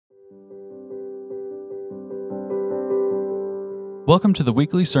Welcome to the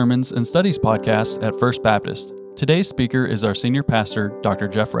weekly sermons and studies podcast at First Baptist. Today's speaker is our senior pastor, Dr.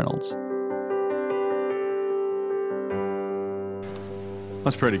 Jeff Reynolds.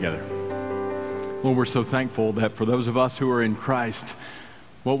 Let's pray together. Lord, we're so thankful that for those of us who are in Christ,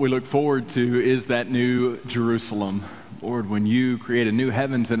 what we look forward to is that new Jerusalem. Lord, when you create a new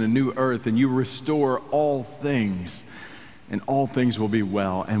heavens and a new earth and you restore all things, and all things will be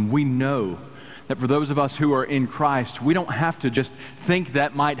well. And we know that for those of us who are in Christ, we don't have to just think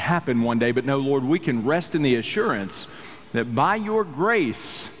that might happen one day, but no, Lord, we can rest in the assurance that by your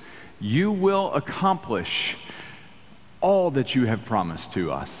grace, you will accomplish all that you have promised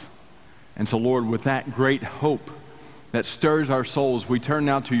to us. And so, Lord, with that great hope that stirs our souls, we turn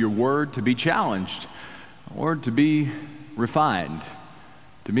now to your word to be challenged, Lord, to be refined,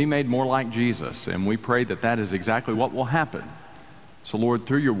 to be made more like Jesus. And we pray that that is exactly what will happen. So, Lord,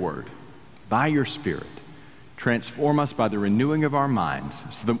 through your word, by your Spirit, transform us by the renewing of our minds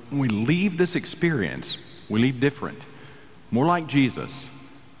so that when we leave this experience, we leave different, more like Jesus.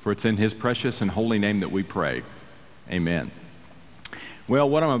 For it's in his precious and holy name that we pray. Amen. Well,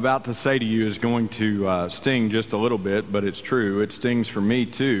 what I'm about to say to you is going to sting just a little bit, but it's true. It stings for me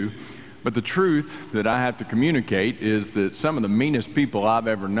too. But the truth that I have to communicate is that some of the meanest people I've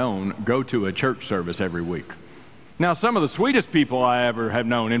ever known go to a church service every week. Now, some of the sweetest people I ever have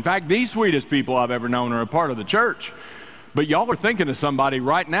known, in fact, the sweetest people I've ever known are a part of the church. But y'all are thinking of somebody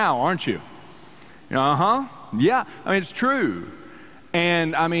right now, aren't you? Yeah, I mean, it's true.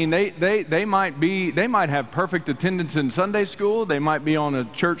 And I mean, they might have perfect attendance in Sunday school. They might be on a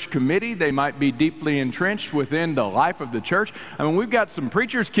church committee. They might be deeply entrenched within the life of the church. I mean, we've got some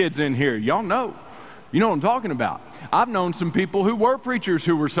preachers' kids in here. Y'all know. You know what I'm talking about. I've known some people who were preachers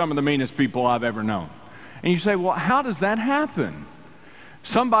who were some of the meanest people I've ever known. And you say, well, how does that happen?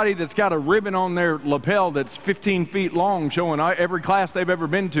 Somebody that's got a ribbon on their lapel that's 15 feet long showing every class they've ever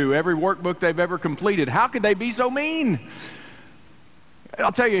been to, every workbook they've ever completed. How could they be so mean?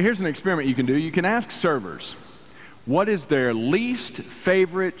 I'll tell you, here's an experiment you can do. You can ask servers, what is their least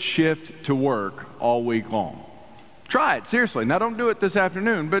favorite shift to work all week long? Try it, seriously. Now, don't do it this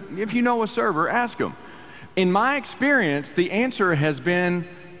afternoon, but if you know a server, ask them. In my experience, the answer has been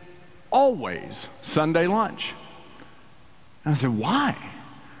always Sunday lunch. And I said, why?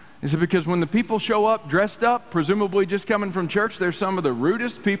 He said, because when the people show up dressed up, presumably just coming from church, they're some of the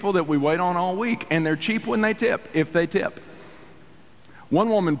rudest people that we wait on all week, and they're cheap when they tip, if they tip. One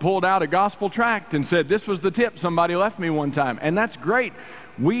woman pulled out a gospel tract and said, this was the tip somebody left me one time. And that's great.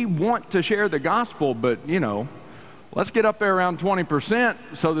 We want to share the gospel, but, let's get up there around 20%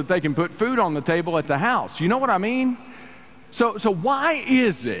 so that they can put food on the table at the house. You know what I mean? So why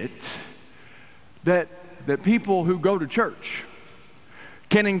is it that people who go to church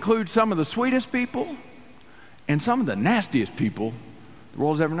can include some of the sweetest people and some of the nastiest people the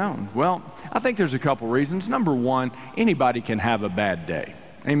world's ever known? Well, I think there's a couple reasons. Number one, anybody can have a bad day.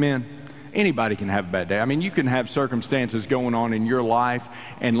 Amen. Anybody can have a bad day. I mean, you can have circumstances going on in your life,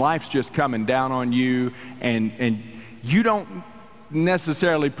 and life's just coming down on you, and you don't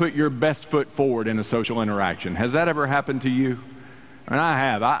necessarily put your best foot forward in a social interaction. Has that ever happened to you? And I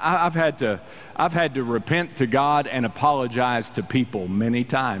have. I've had to repent to God and apologize to people many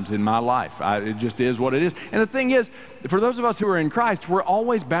times in my life. It just is what it is. And the thing is, for those of us who are in Christ, we're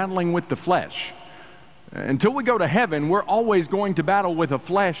always battling with the flesh. Until we go to heaven, we're always going to battle with a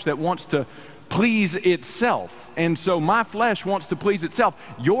flesh that wants to please itself. And so my flesh wants to please itself.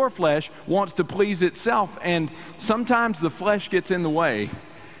 Your flesh wants to please itself. And sometimes the flesh gets in the way.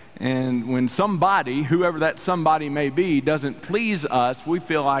 And when somebody, whoever that somebody may be, doesn't please us, we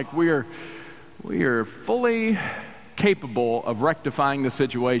feel like we are fully capable of rectifying the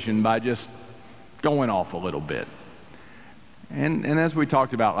situation by just going off a little bit. And as we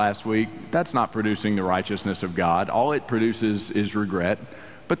talked about last week, that's not producing the righteousness of God. All it produces is regret.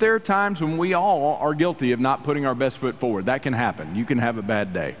 But there are times when we all are guilty of not putting our best foot forward. That can happen. You can have a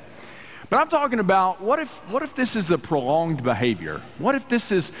bad day. But I'm talking about, what if this is a prolonged behavior? What if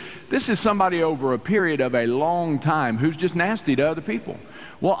this is somebody over a period of a long time who's just nasty to other people?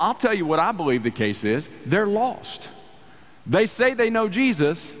 Well, I'll tell you what I believe the case is. They're lost. They say they know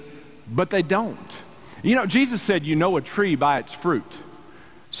Jesus, but they don't. Jesus said, you know a tree by its fruit.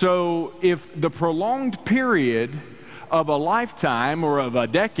 So if the prolonged period of a lifetime or of a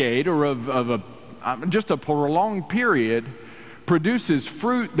decade or of just a prolonged period produces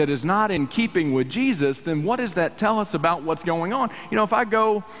fruit that is not in keeping with Jesus, then what does that tell us about what's going on? If I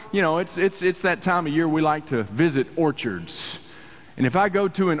go, it's that time of year we like to visit orchards. And if I go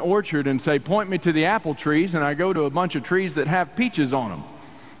to an orchard and say, point me to the apple trees, and I go to a bunch of trees that have peaches on them,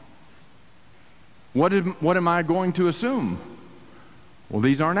 what am I going to assume? Well,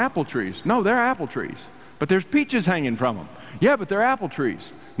 these aren't apple trees. No, they're apple trees. But there's peaches hanging from them. Yeah, but they're apple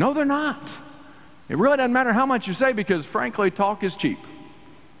trees. No, they're not. It really doesn't matter how much you say because, frankly, talk is cheap.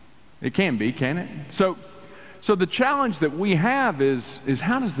 It can be, can it? So the challenge that we have is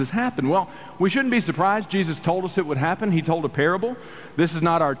how does this happen? Well, we shouldn't be surprised. Jesus told us it would happen. He told a parable. This is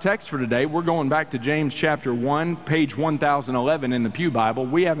not our text for today. We're going back to James chapter 1, page 1011 in the Pew Bible.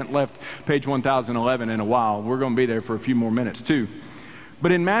 We haven't left page 1011 in a while. We're going to be there for a few more minutes too.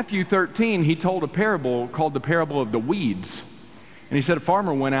 But in Matthew 13, he told a parable called the parable of the weeds. And he said a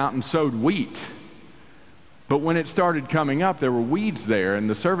farmer went out and sowed wheat. But when it started coming up, there were weeds there. And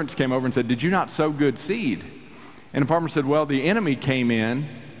the servants came over and said, "Did you not sow good seed?" And the farmer said, "Well, the enemy came in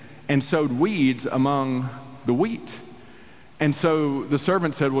and sowed weeds among the wheat." And so the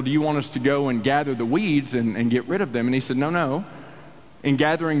servant said, "Well, do you want us to go and gather the weeds and get rid of them?" And he said, No. In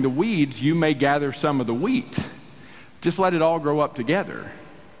gathering the weeds, you may gather some of the wheat. Just let it all grow up together.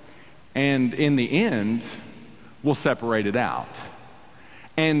 And in the end, we'll separate it out.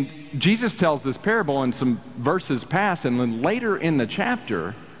 And Jesus tells this parable in some verses past, and then later in the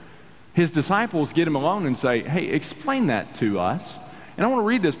chapter, his disciples get him alone and say, "Hey, explain that to us." And I want to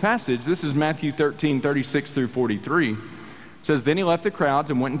read this passage. This is Matthew 13, 36 through 43. It says, "Then he left the crowds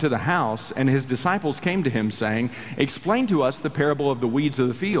and went into the house, and his disciples came to him, saying, 'Explain to us the parable of the weeds of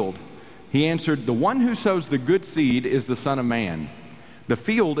the field.' He answered, 'The one who sows the good seed is the Son of Man. The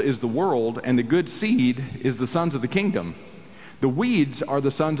field is the world, and the good seed is the sons of the kingdom. The weeds are the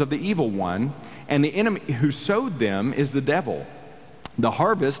sons of the evil one, and the enemy who sowed them is the devil. The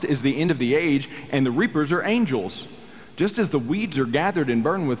harvest is the end of the age, and the reapers are angels. Just as the weeds are gathered and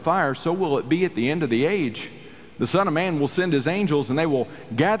burned with fire, so will it be at the end of the age. The Son of Man will send his angels, and they will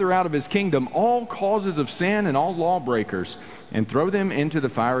gather out of his kingdom all causes of sin and all lawbreakers, and throw them into the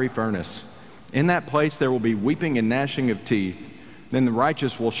fiery furnace. In that place there will be weeping and gnashing of teeth. Then the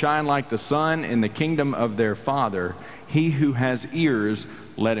righteous will shine like the sun in the kingdom of their Father. He who has ears,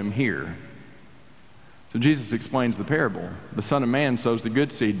 let him hear." So Jesus explains the parable. The Son of Man sows the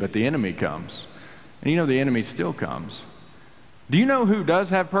good seed, but the enemy comes. And you know the enemy still comes. Do you know who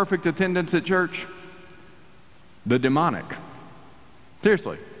does have perfect attendance at church? The demonic.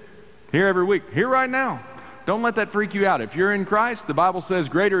 Seriously. Here every week. Here right now. Don't let that freak you out. If you're in Christ, the Bible says,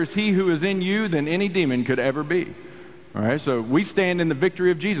 "Greater is he who is in you than any demon could ever be." All right, so we stand in the victory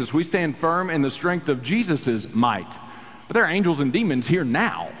of Jesus. We stand firm in the strength of Jesus's might. But there are angels and demons here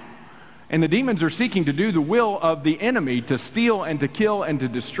now. And the demons are seeking to do the will of the enemy, to steal and to kill and to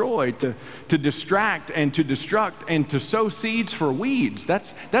destroy, to distract and to destruct and to sow seeds for weeds.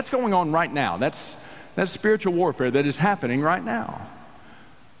 That's going on right now. That's spiritual warfare that is happening right now.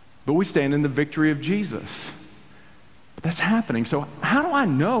 But we stand in the victory of Jesus. But that's happening. So how do I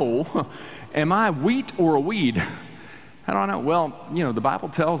know, am I wheat or a weed? How do I know? Well, you know, the Bible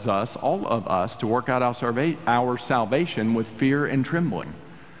tells us, all of us, to work out our salvation with fear and trembling.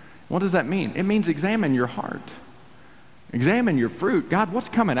 What does that mean? It means examine your heart. Examine your fruit. God, what's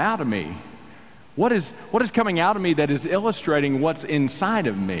coming out of me? What is coming out of me that is illustrating what's inside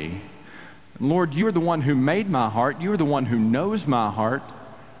of me? Lord, you are the one who made my heart. You are the one who knows my heart.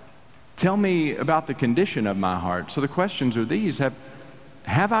 Tell me about the condition of my heart. So the questions are these.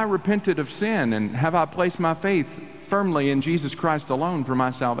 Have I repented of sin, and have I placed my faith firmly in Jesus Christ alone for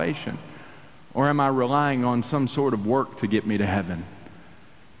my salvation? Or am I relying on some sort of work to get me to heaven?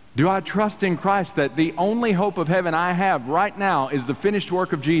 Do I trust in Christ that the only hope of heaven I have right now is the finished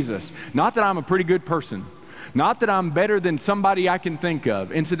work of Jesus? Not that I'm a pretty good person. Not that I'm better than somebody I can think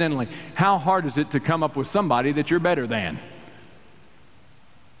of. Incidentally, how hard is it to come up with somebody that you're better than?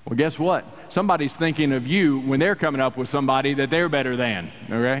 Well, guess what? Somebody's thinking of you when they're coming up with somebody that they're better than,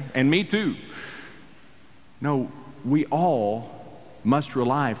 okay? And me too. No, we all must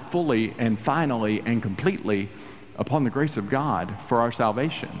rely fully and finally and completely upon the grace of God for our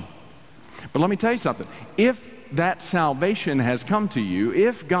salvation. But let me tell you something. If that salvation has come to you,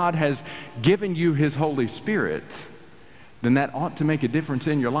 if God has given you His Holy Spirit, then that ought to make a difference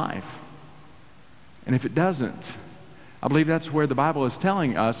in your life. And if it doesn't, I believe that's where the Bible is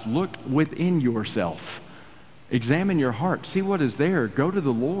telling us, look within yourself. Examine your heart. See what is there. Go to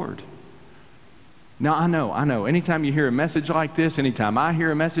the Lord. Now, I know. Anytime you hear a message like this, anytime I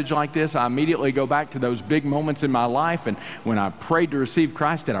hear a message like this, I immediately go back to those big moments in my life. And when I prayed to receive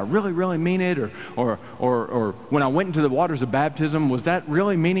Christ, did I really, really mean it? Or when I went into the waters of baptism, was that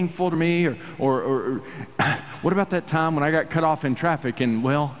really meaningful to me? Or what about that time when I got cut off in traffic? And,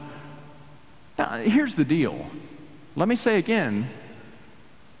 well, here's the deal. Let me say again,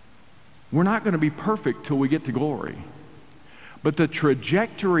 we're not going to be perfect till we get to glory. But the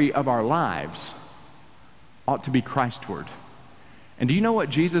trajectory of our lives ought to be Christward. And do you know what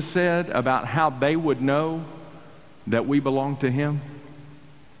Jesus said about how they would know that we belong to him?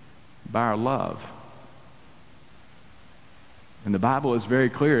 By our love. And the Bible is very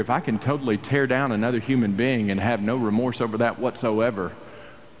clear. If I can totally tear down another human being and have no remorse over that whatsoever,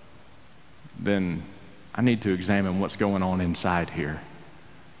 then I need to examine what's going on inside here.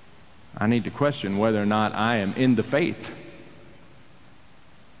 I need to question whether or not I am in the faith.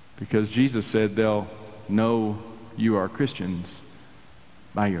 Because Jesus said they'll know you are Christians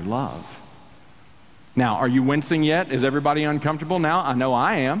by your love. Now, are you wincing yet? Is everybody uncomfortable now? I know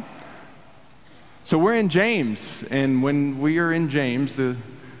I am. So we're in James, and when we are in James, the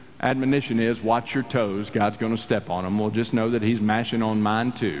admonition is, watch your toes. God's going to step on them. Well, just know that he's mashing on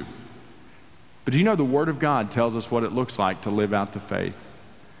mine too. But do you know the Word of God tells us what it looks like to live out the faith?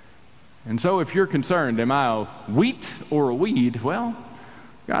 And so if you're concerned, am I a wheat or a weed? Well,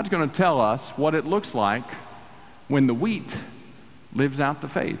 God's going to tell us what it looks like when the wheat lives out the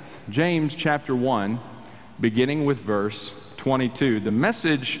faith. James chapter 1, beginning with verse 22. The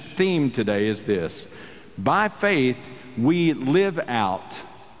message theme today is this: by faith we live out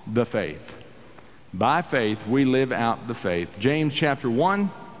the faith. By faith we live out the faith. James chapter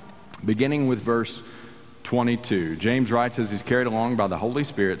 1, beginning with verse 22. James writes as he's carried along by the Holy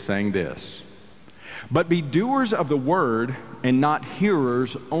Spirit, saying this: but be doers of the word and not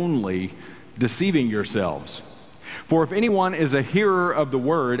hearers only, deceiving yourselves. For if anyone is a hearer of the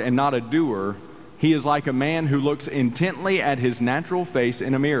word and not a doer, he is like a man who looks intently at his natural face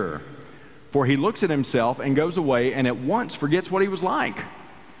in a mirror. For he looks at himself and goes away and at once forgets what he was like.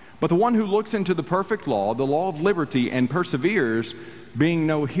 But the one who looks into the perfect law, the law of liberty, and perseveres, being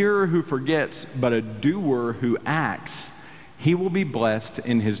no hearer who forgets, but a doer who acts, he will be blessed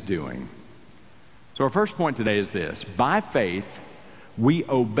in his doing. So our first point today is this: by faith, we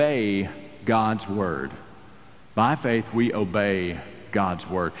obey God's word. By faith, we obey God's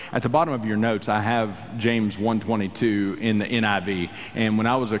word. At the bottom of your notes, I have James 1:22 in the NIV. And when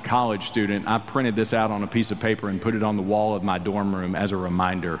I was a college student, I printed this out on a piece of paper and put it on the wall of my dorm room as a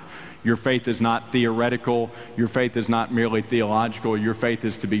reminder. Your faith is not theoretical. Your faith is not merely theological. Your faith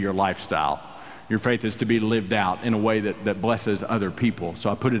is to be your lifestyle. Your faith is to be lived out in a way that blesses other people. So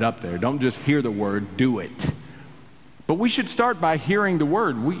I put it up there. Don't just hear the word, do it. But we should start by hearing the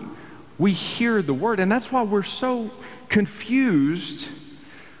word. We hear the word, and that's why we're so confused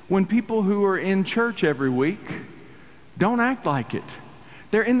when people who are in church every week don't act like it.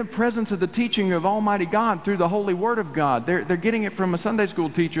 They're in the presence of the teaching of Almighty God through the Holy Word of God. They're getting it from a Sunday school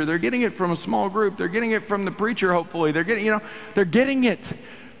teacher. They're getting it from a small group. They're getting it from the preacher, hopefully. They're getting it.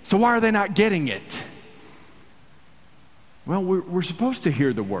 So why are they not getting it? Well, we're supposed to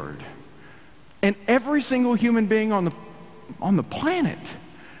hear the Word. And every single human being on the planet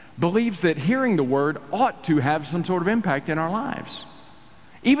believes that hearing the word ought to have some sort of impact in our lives.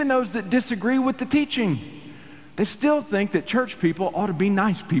 Even those that disagree with the teaching, they still think that church people ought to be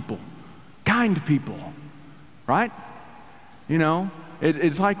nice people, kind people, right? You know,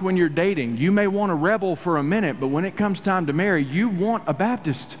 it's like when you're dating. You may want a rebel for a minute, but when it comes time to marry, you want a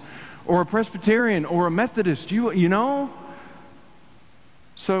Baptist or a Presbyterian or a Methodist, you know?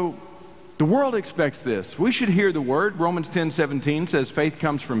 So the world expects this. We should hear the word. Romans 10:17 says faith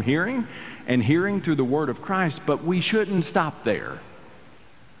comes from hearing, and hearing through the word of Christ, but we shouldn't stop there.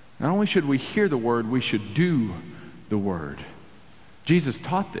 Not only should we hear the word, we should do the word. Jesus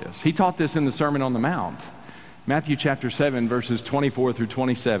taught this. He taught this in the Sermon on the Mount. Matthew chapter 7, verses 24 through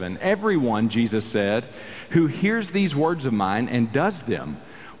 27. Everyone, Jesus said, who hears these words of mine and does them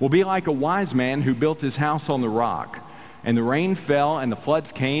will be like a wise man who built his house on the rock. And the rain fell, and the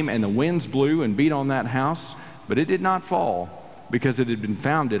floods came, and the winds blew and beat on that house, but it did not fall, because it had been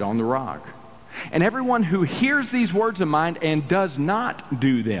founded on the rock. And everyone who hears these words of mine and does not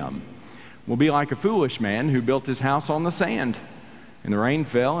do them will be like a foolish man who built his house on the sand. And the rain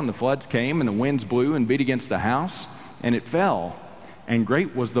fell, and the floods came, and the winds blew and beat against the house, and it fell, and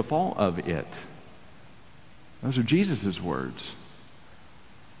great was the fall of it. Those are Jesus' words.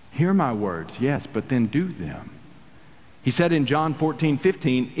 Hear my words, yes, but then do them. He said in John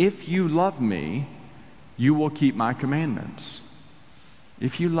 14:15, if you love me, you will keep my commandments.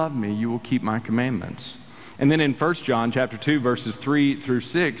 If you love me, you will keep my commandments. And then in 1 John chapter 2, verses 3 through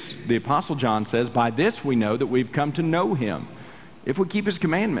 6, the Apostle John says, by this we know that we've come to know him, if we keep his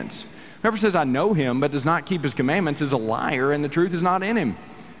commandments. Whoever says, I know him, but does not keep his commandments is a liar, and the truth is not in him.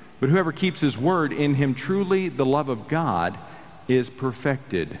 But whoever keeps his word, in him truly the love of God is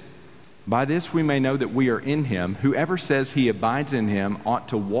perfected. By this we may know that we are in him. Whoever says he abides in him ought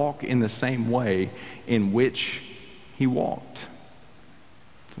to walk in the same way in which he walked.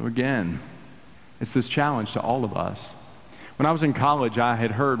 So again, it's this challenge to all of us. When I was in college, I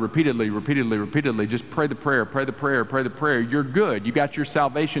had heard repeatedly, just pray the prayer, pray the prayer, pray the prayer. You're good. You got your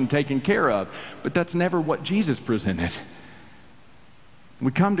salvation taken care of. But that's never what Jesus presented.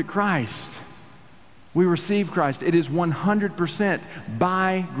 We come to Christ. We receive Christ. It is 100%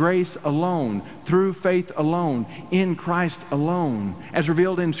 by grace alone, through faith alone, in Christ alone, as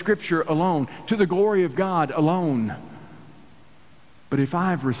revealed in Scripture alone, to the glory of God alone. But if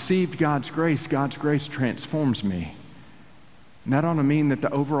I've received God's grace transforms me. And that ought to mean that the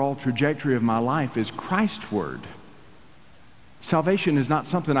overall trajectory of my life is Christward. Salvation is not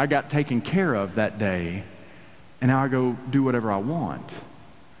something I got taken care of that day, and now I go do whatever I want.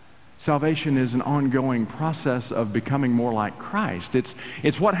 Salvation is an ongoing process of becoming more like Christ.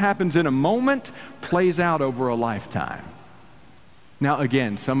 It's what happens in a moment, plays out over a lifetime. Now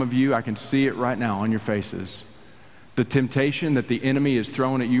again, some of you, I can see it right now on your faces. The temptation that the enemy is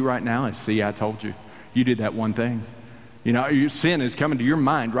throwing at you right now is, see, I told you. You did that one thing. You know, your sin is coming to your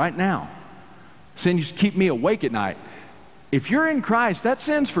mind right now. Sin used to keep me awake at night. If you're in Christ, that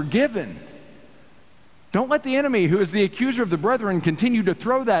sin's forgiven. Don't let the enemy, who is the accuser of the brethren, continue to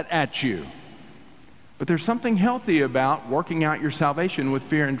throw that at you. But there's something healthy about working out your salvation with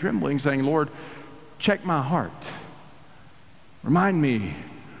fear and trembling, saying, Lord, check my heart. Remind me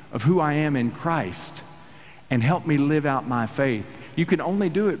of who I am in Christ and help me live out my faith. You can only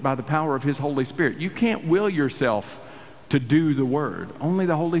do it by the power of His Holy Spirit. You can't will yourself to do the Word. Only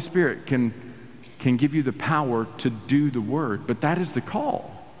the Holy Spirit can give you the power to do the Word. But that is the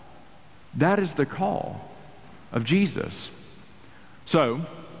call. That is the call of Jesus. So,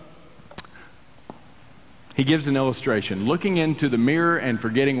 he gives an illustration, looking into the mirror and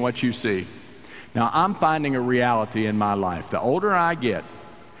forgetting what you see. Now, I'm finding a reality in my life. The older I get,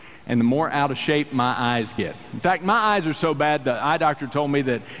 and the more out of shape my eyes get. In fact, my eyes are so bad, the eye doctor told me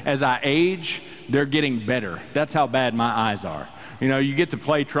that as I age, they're getting better. That's how bad my eyes are. You know, you get to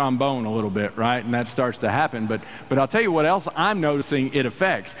play trombone a little bit, right? And that starts to happen. But I'll tell you what else I'm noticing it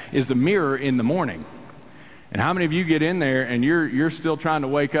affects is the mirror in the morning. And how many of you get in there and you're still trying to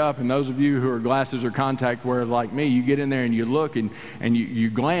wake up, and those of you who are glasses or contact wearers like me, you get in there and you look and you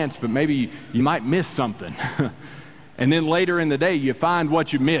glance, but maybe you might miss something. And then later in the day, you find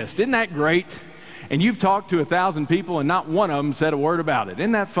what you missed. Isn't that great? And you've talked to 1,000 people and not one of them said a word about it.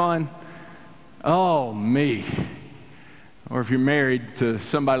 Isn't that fun? Oh, me. Or if you're married to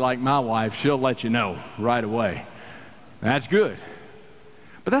somebody like my wife, she'll let you know right away. That's good.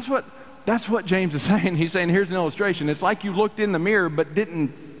 But that's what James is saying. He's saying, here's an illustration. It's like you looked in the mirror but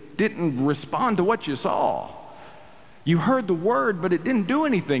didn't respond to what you saw. You heard the word, but it didn't do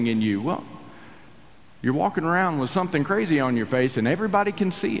anything in you. Well, you're walking around with something crazy on your face and everybody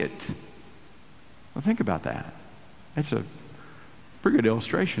can see it. Well, think about that. That's a pretty good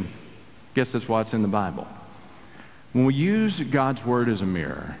illustration. Guess that's why it's in the Bible. When we use God's Word as a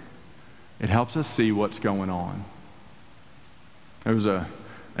mirror, it helps us see what's going on. There was an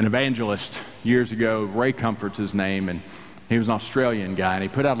evangelist years ago, Ray Comfort's his name, and he was an Australian guy, and he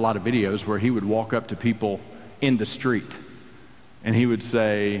put out a lot of videos where he would walk up to people in the street, and he would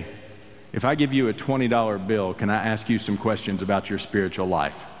say, if I give you a $20 bill, can I ask you some questions about your spiritual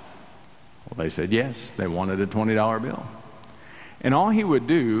life? Well, they said yes. They wanted a $20 bill. And all he would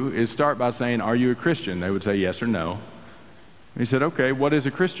do is start by saying, are you a Christian? They would say yes or no. He said, okay, what is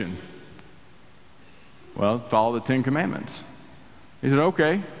a Christian? Well, follow the 10 Commandments. He said,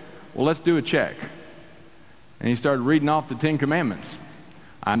 okay, well, let's do a check. And he started reading off the 10 Commandments.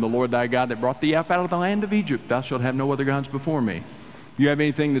 I'm the Lord thy God that brought thee up out of the land of Egypt. Thou shalt have no other gods before me. You have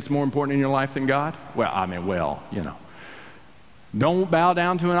anything that's more important in your life than God? Well, you know. Don't bow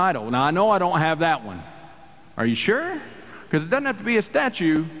down to an idol. Now, I know I don't have that one. Are you sure? Because it doesn't have to be a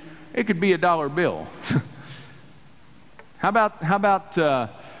statue. It could be a dollar bill. How about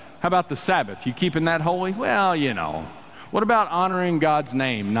the Sabbath? You keeping that holy? Well, you know. What about honoring God's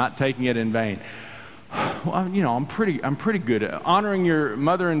name, not taking it in vain? Well, you know, I'm pretty good at honoring your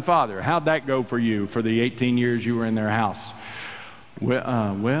mother and father. How'd that go for you for the 18 years you were in their house?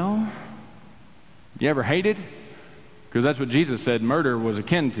 Well, you ever hated? Because that's what Jesus said murder was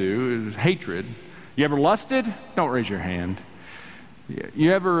akin to. It was hatred. You ever lusted? Don't raise your hand.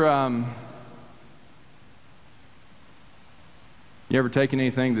 You ever taken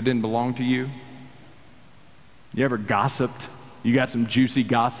anything that didn't belong to you? You ever gossiped? You got some juicy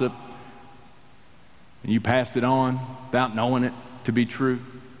gossip and you passed it on without knowing it to be true?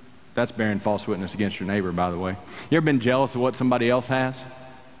 That's bearing false witness against your neighbor, by the way. You ever been jealous of what somebody else has?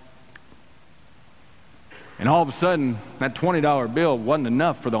 And all of a sudden, that $20 bill wasn't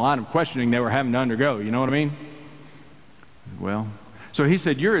enough for the line of questioning they were having to undergo. You know what I mean? Well, so he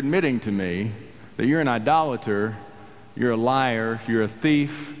said, you're admitting to me that you're an idolater you're a liar, you're a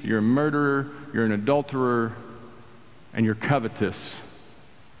thief, you're a murderer, you're an adulterer, and you're covetous.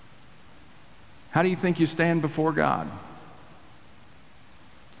 How do you think you stand before God?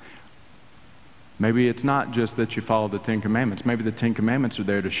 Maybe it's not just that you follow the Ten Commandments. Maybe the Ten Commandments are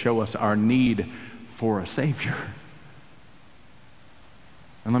there to show us our need for a Savior.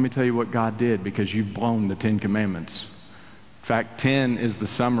 And let me tell you what God did, because you've blown the Ten Commandments. In fact, 10 is the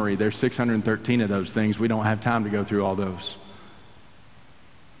summary. There's 613 of those things. We don't have time to go through all those.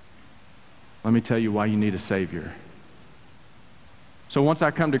 Let me tell you why you need a Savior. So once I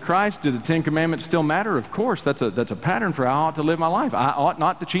come to Christ, do the Ten Commandments still matter? Of course. That's a pattern for how I ought to live my life. I ought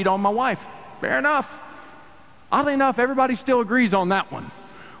not to cheat on my wife. Fair enough. Oddly enough, everybody still agrees on that one.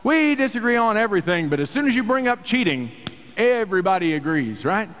 We disagree on everything, but as soon as you bring up cheating, everybody agrees,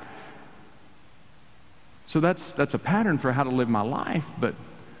 right? So that's a pattern for how to live my life. But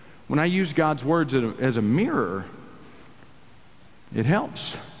when I use God's words as a mirror, it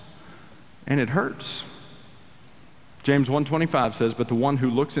helps and it hurts. James 1:25 says, "But the one who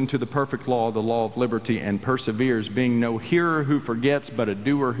looks into the perfect law, the law of liberty, and perseveres, being no hearer who forgets, but a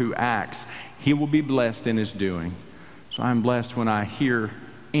doer who acts, he will be blessed in his doing." So I'm blessed when I hear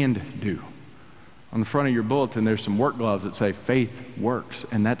and do. On the front of your bulletin, there's some work gloves that say faith works.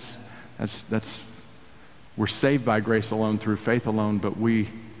 And that's we're saved by grace alone, through faith alone, but when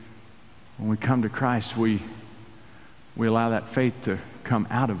we come to Christ, we allow that faith to come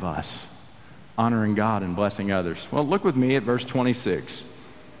out of us, honoring God and blessing others. Well, look with me at verse 26.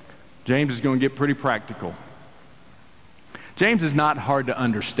 James is going to get pretty practical. James is not hard to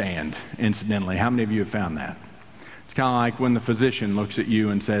understand, incidentally. How many of you have found that? It's kind of like when the physician looks at you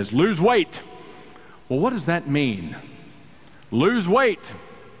and says, "Lose weight." Well, what does that mean? Lose weight.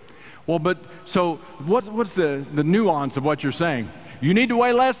 Well, but so what's the nuance of what you're saying? You need to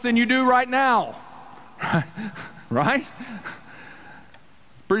weigh less than you do right now. Right?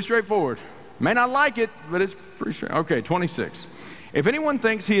 Pretty straightforward. May not like it, but it's pretty straight. Okay, 26. "If anyone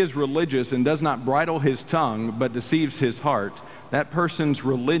thinks he is religious and does not bridle his tongue but deceives his heart, that person's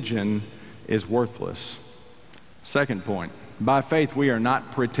religion is worthless." Second point, by faith we are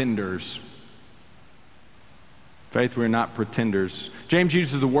not pretenders. Faith, we are not pretenders. James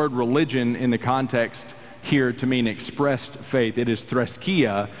uses the word religion in the context here to mean expressed faith. It is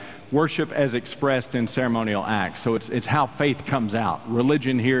threskia, worship as expressed in ceremonial acts. So it's how faith comes out.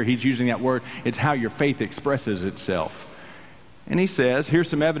 Religion here, he's using that word, it's how your faith expresses itself. And he says, here's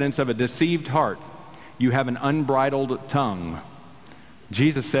some evidence of a deceived heart. You have an unbridled tongue.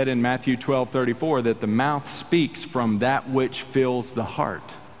 Jesus said in Matthew 12:34 that the mouth speaks from that which fills the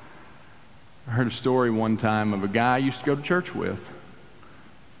heart. I heard a story one time of a guy I used to go to church with.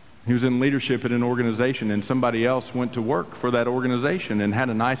 He was in leadership at an organization, and somebody else went to work for that organization and had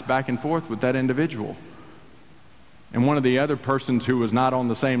a nice back and forth with that individual. And one of the other persons who was not on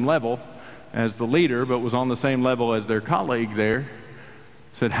the same level as the leader, but was on the same level as their colleague there,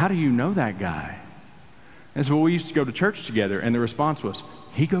 said, "How do you know that guy?" And so, "Well, we used to go to church together." And the response was,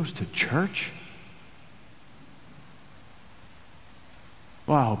 "He goes to church?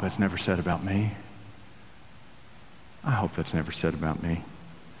 Well, I hope that's never said about me. I hope that's never said about me."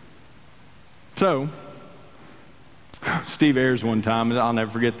 So, Steve Ayers one time, and I'll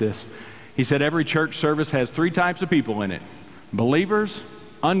never forget this, he said every church service has three types of people in it: believers,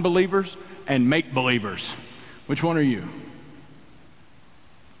 unbelievers, and make-believers. Which one are you?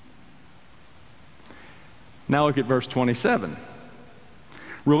 Now look at verse 27.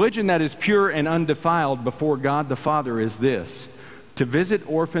 "Religion that is pure and undefiled before God the Father is this: to visit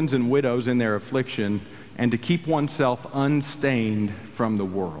orphans and widows in their affliction, and to keep oneself unstained from the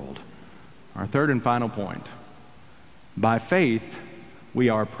world." Our third and final point. By faith, we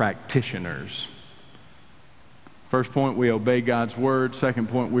are practitioners. First point, we obey God's word. Second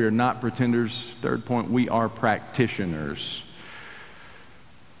point, we are not pretenders. Third point, we are practitioners.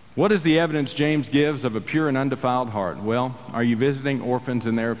 What is the evidence James gives of a pure and undefiled heart? Well, are you visiting orphans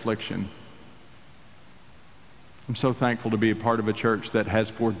in their affliction? I'm so thankful to be a part of a church that has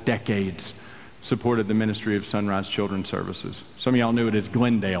for decades supported the ministry of Sunrise Children's Services. Some of y'all knew it as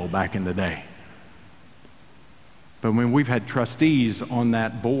Glendale back in the day. But when we've had trustees on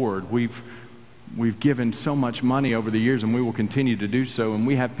that board, we've given so much money over the years, and we will continue to do so. And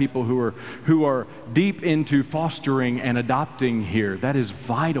we have people who are deep into fostering and adopting here. That is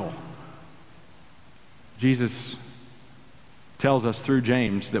vital. Jesus tells us through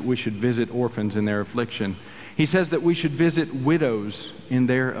James that we should visit orphans in their affliction. He says that we should visit widows in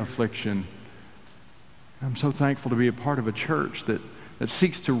their affliction. I'm so thankful to be a part of a church that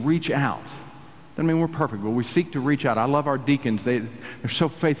seeks to reach out. Doesn't mean we're perfect, but we seek to reach out. I love our deacons. They're so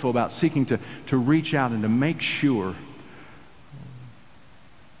faithful about seeking to reach out and to make sure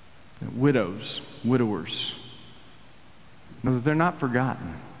that widows, widowers, know that they're not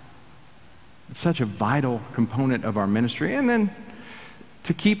forgotten. It's such a vital component of our ministry. And then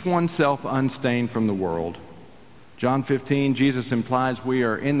to keep oneself unstained from the world. John 15, Jesus implies we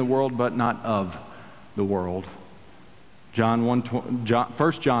are in the world but not of the world. 1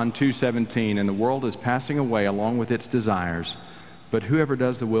 John 2:17, and the world is passing away along with its desires, but whoever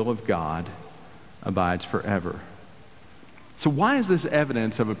does the will of God abides forever. So why is this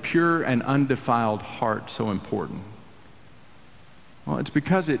evidence of a pure and undefiled heart so important? Well, it's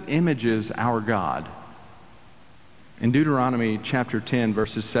because it images our God. In Deuteronomy chapter 10,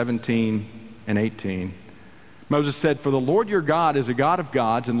 verses 17 and 18, Moses said, "For the Lord your God is a God of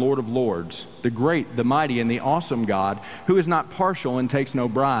gods and Lord of lords, the great, the mighty, and the awesome God, who is not partial and takes no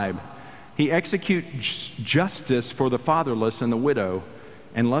bribe. He executes justice for the fatherless and the widow,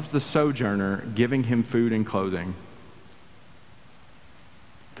 and loves the sojourner, giving him food and clothing."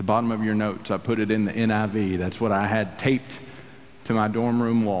 At the bottom of your notes, I put it in the NIV. That's what I had taped to my dorm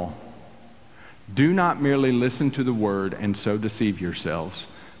room wall. Do not merely listen to the word and so deceive yourselves.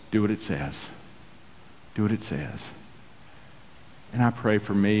 Do what it says. Do what it says. And I pray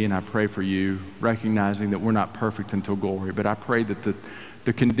for me and I pray for you, recognizing that we're not perfect until glory, but I pray that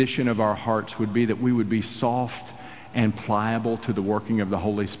the condition of our hearts would be that we would be soft and pliable to the working of the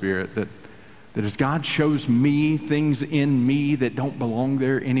Holy Spirit, that as God shows me things in me that don't belong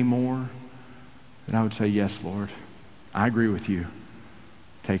there anymore, that I would say, yes, Lord, I agree with you.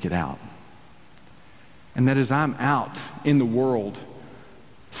 Take it out. And that as I'm out in the world,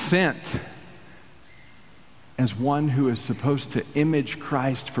 sent as one who is supposed to image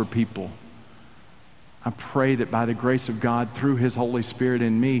Christ for people, I pray that by the grace of God, through His Holy Spirit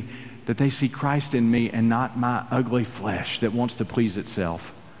in me, that they see Christ in me and not my ugly flesh that wants to please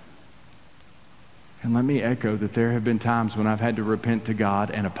itself. And let me echo that there have been times when I've had to repent to God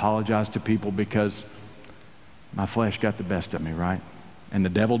and apologize to people because my flesh got the best of me, right? And the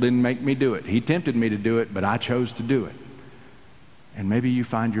devil didn't make me do it. He tempted me to do it, but I chose to do it. And maybe you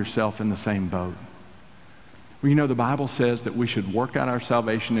find yourself in the same boat. Well, you know, the Bible says that we should work out our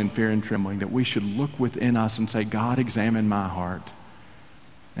salvation in fear and trembling, that we should look within us and say, God, examine my heart.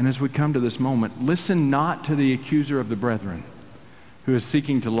 And as we come to this moment, listen not to the accuser of the brethren who is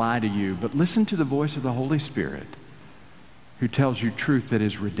seeking to lie to you, but listen to the voice of the Holy Spirit who tells you truth that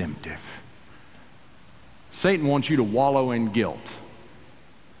is redemptive. Satan wants you to wallow in guilt.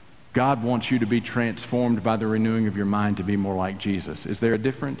 God wants you to be transformed by the renewing of your mind to be more like Jesus. Is there a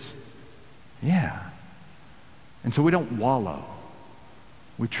difference? Yeah. And so we don't wallow.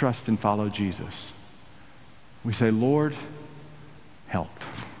 We trust and follow Jesus. We say, Lord, help.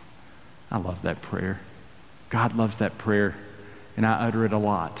 I love that prayer. God loves that prayer, and I utter it a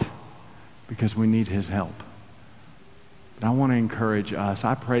lot because we need His help. But I want to encourage us.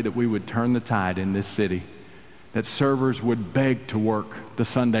 I pray that we would turn the tide in this city, that servers would beg to work the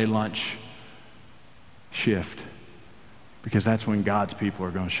Sunday lunch shift, because that's when God's people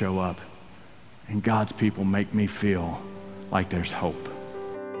are going to show up. And God's people make me feel like there's hope.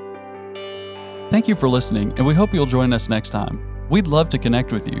 Thank you for listening, and we hope you'll join us next time. We'd love to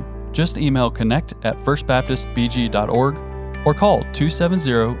connect with you. Just email connect@firstbaptistbg.org or call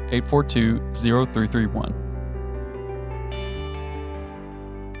 270-842-0331.